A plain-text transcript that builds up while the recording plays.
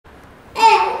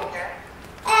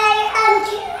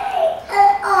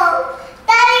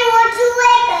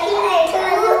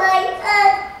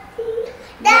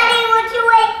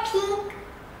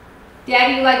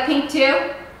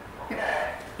too?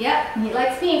 Okay. Yep, he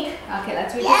likes pink. Okay,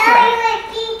 let's read the Yeah, story. I like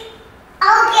pink.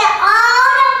 I'll get all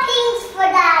the pinks for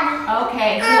Daddy.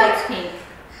 Okay, he likes pink.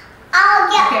 I'll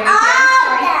get Okay, all read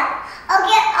of the them. I'll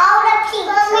get all the pinks.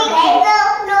 Okay.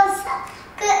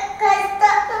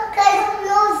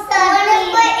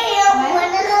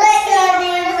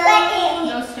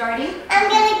 No starting? I'm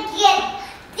gonna get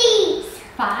these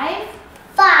 5?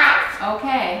 5.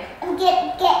 Okay. I'm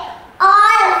gonna get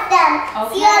all of them.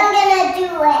 Okay. See, I'm gonna do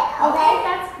it. Okay,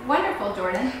 that's wonderful,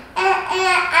 Jordan. And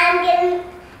I'm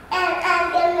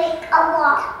gonna make a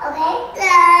wall. Okay.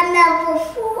 Number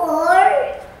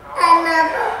 4.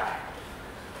 Another.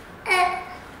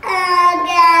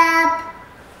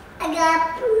 I got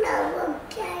another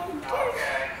character.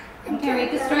 Okay,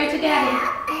 read the story to Daddy.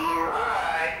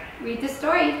 Alright. Read the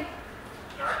story.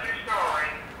 Start your story.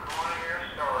 I want to hear a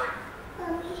story.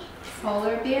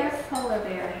 Polar bear, polar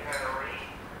bear. You gotta read.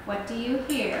 What do you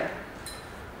hear?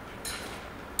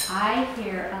 I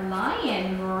hear a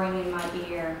lion roaring in my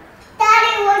ear.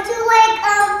 Daddy, would you like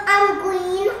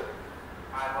green?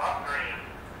 I love green.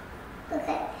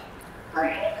 Okay.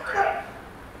 Green.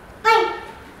 Mine.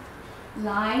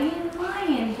 Lion,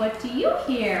 lion, what do you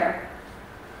hear?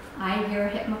 I hear a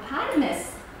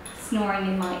hippopotamus snoring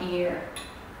in my ear.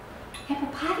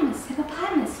 Hippopotamus,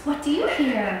 hippopotamus, what do you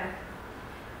hear?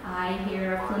 I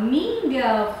hear a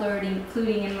flamingo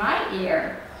fluting in my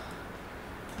ear.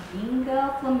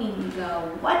 Flamingo,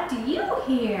 flamingo, what do you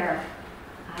hear?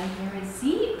 I hear a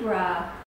zebra